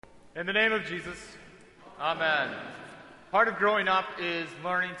In the name of Jesus, amen. Part of growing up is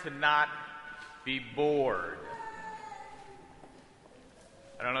learning to not be bored.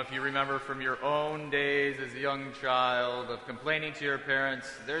 I don't know if you remember from your own days as a young child of complaining to your parents,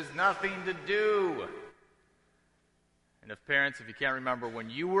 there's nothing to do. And if parents, if you can't remember when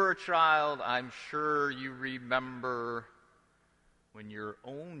you were a child, I'm sure you remember when your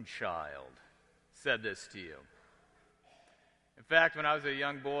own child said this to you. In fact, when I was a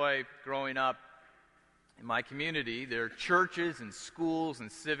young boy growing up in my community, their churches and schools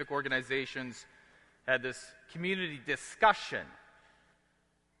and civic organizations had this community discussion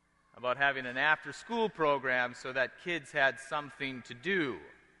about having an after-school program so that kids had something to do.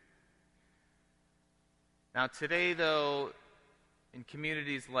 Now today, though, in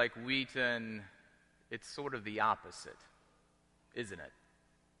communities like Wheaton, it's sort of the opposite, isn't it?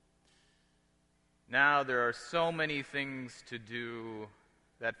 Now there are so many things to do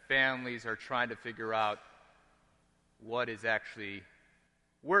that families are trying to figure out what is actually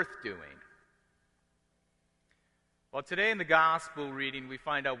worth doing. Well, today in the gospel reading, we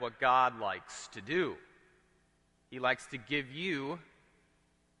find out what God likes to do. He likes to give you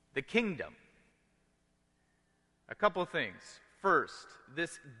the kingdom. A couple of things. First,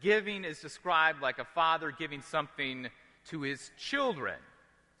 this giving is described like a father giving something to his children.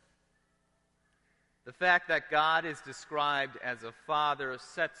 The fact that God is described as a father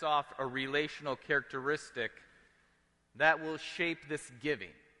sets off a relational characteristic that will shape this giving.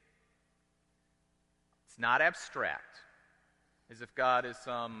 It's not abstract, as if God is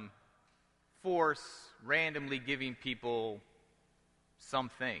some force randomly giving people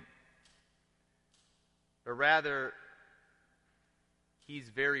something. But rather, he's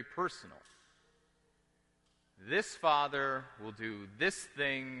very personal. This father will do this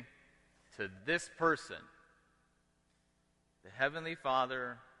thing to this person. The Heavenly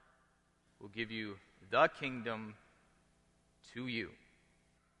Father will give you the kingdom to you.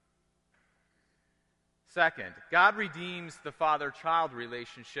 Second, God redeems the father-child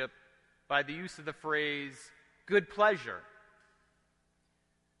relationship by the use of the phrase, good pleasure.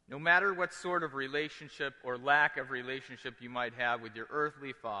 No matter what sort of relationship or lack of relationship you might have with your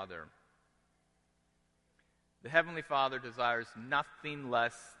earthly father, the Heavenly Father desires nothing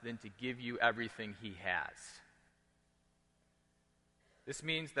less than to give you everything He has. This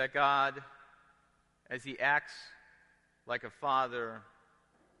means that God, as He acts like a father,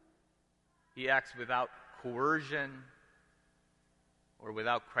 He acts without coercion or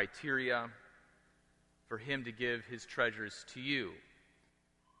without criteria for Him to give His treasures to you,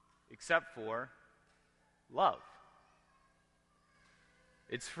 except for love.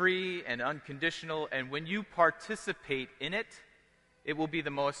 It's free and unconditional, and when you participate in it, it will be the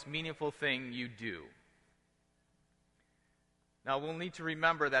most meaningful thing you do. Now, we'll need to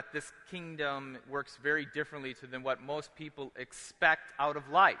remember that this kingdom works very differently than what most people expect out of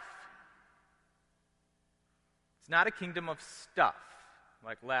life. It's not a kingdom of stuff,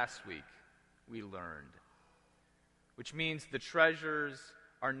 like last week we learned, which means the treasures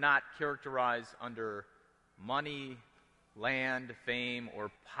are not characterized under money, land, fame, or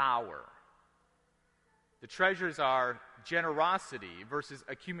power. The treasures are generosity versus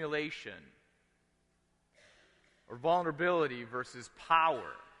accumulation, or vulnerability versus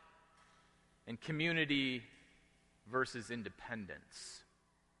power, and community versus independence.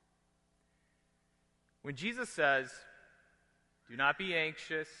 When Jesus says, do not be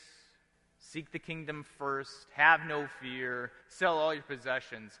anxious, seek the kingdom first, have no fear, sell all your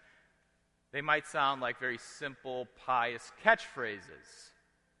possessions, they might sound like very simple, pious catchphrases.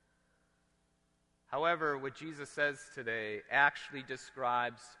 However, what Jesus says today actually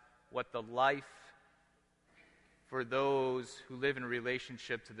describes what the life for those who live in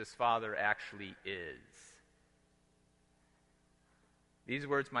relationship to this Father actually is. These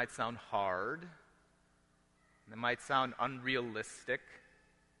words might sound hard, they might sound unrealistic,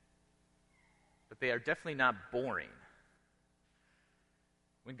 but they are definitely not boring.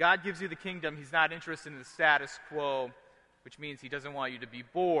 When God gives you the kingdom, He's not interested in the status quo, which means He doesn't want you to be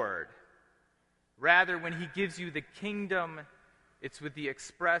bored. Rather, when He gives you the kingdom, it's with the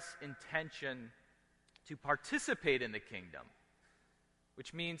express intention to participate in the kingdom,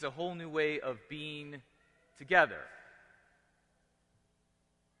 which means a whole new way of being together.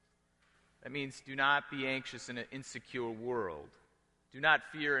 That means do not be anxious in an insecure world. Do not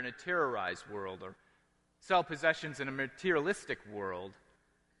fear in a terrorized world, or sell possessions in a materialistic world.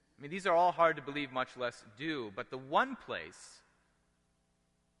 I mean, these are all hard to believe, much less do. But the one place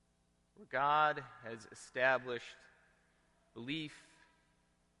where God has established belief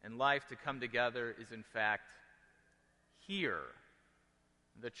and life to come together is, in fact, here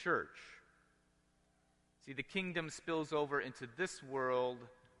the church. See, the kingdom spills over into this world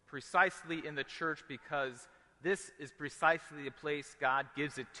precisely in the church because this is precisely the place God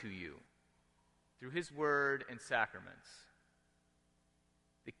gives it to you through his word and sacraments.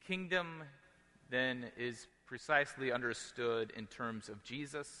 The kingdom then is precisely understood in terms of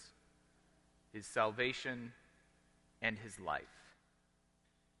Jesus, his salvation, and his life.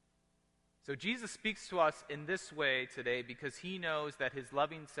 So Jesus speaks to us in this way today because he knows that his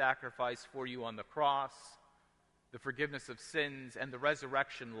loving sacrifice for you on the cross, the forgiveness of sins, and the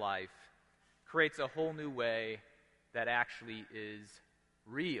resurrection life creates a whole new way that actually is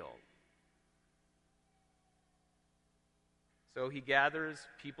real. So he gathers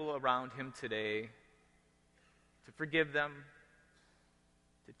people around him today to forgive them,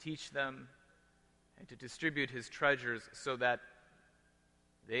 to teach them, and to distribute his treasures so that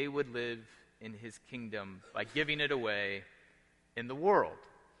they would live in his kingdom by giving it away in the world.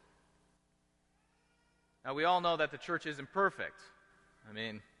 Now, we all know that the church isn't perfect. I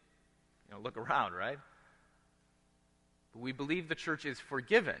mean, look around, right? But we believe the church is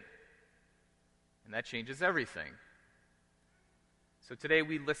forgiven, and that changes everything. So today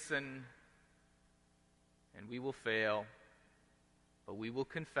we listen, and we will fail, but we will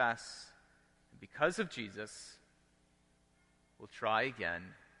confess, and because of Jesus, we'll try again.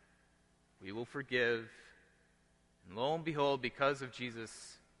 We will forgive, and lo and behold, because of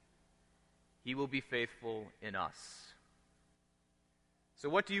Jesus, he will be faithful in us. So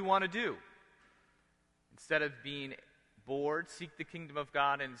what do you want to do? Instead of being bored, seek the kingdom of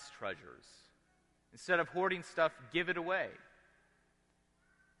God and his treasures. Instead of hoarding stuff, give it away.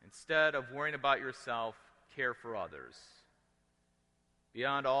 Instead of worrying about yourself, care for others.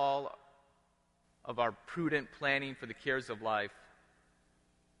 Beyond all of our prudent planning for the cares of life,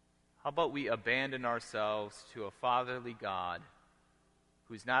 how about we abandon ourselves to a fatherly God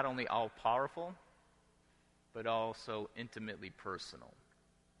who's not only all-powerful, but also intimately personal.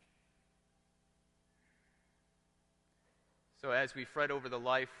 So as we fret over the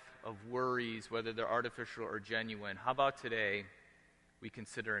life of worries, whether they're artificial or genuine, how about today we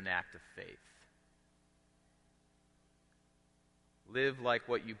consider an act of faith? Live like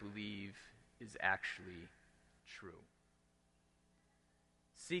what you believe is actually true.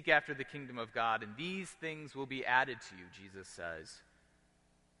 Seek after the kingdom of God, and these things will be added to you, Jesus says.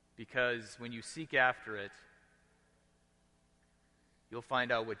 Because when you seek after it, you'll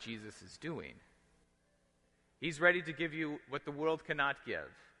find out what Jesus is doing. He's ready to give you what the world cannot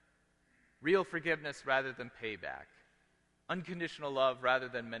give. Real forgiveness rather than payback. Unconditional love rather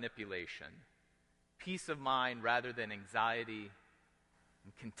than manipulation. Peace of mind rather than anxiety.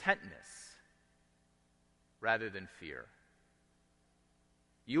 And contentness rather than fear.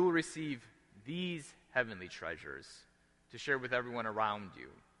 You will receive these heavenly treasures to share with everyone around you.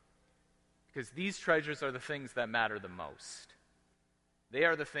 Because these treasures are the things that matter the most. They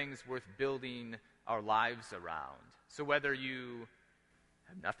are the things worth building our lives around. So whether you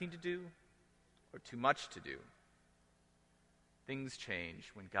have nothing to do or too much to do, things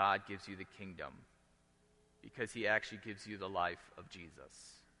change when God gives you the kingdom, because he actually gives you the life of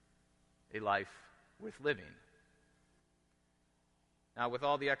Jesus, a life worth living. Now, with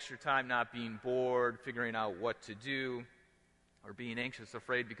all the extra time not being bored, figuring out what to do, or being anxious,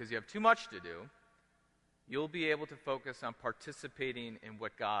 afraid because you have too much to do, you'll be able to focus on participating in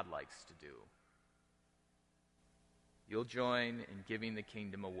what God likes to do. You'll join in giving the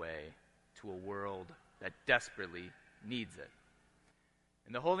kingdom away to a world that desperately needs it.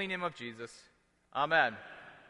 In the holy name of Jesus, amen.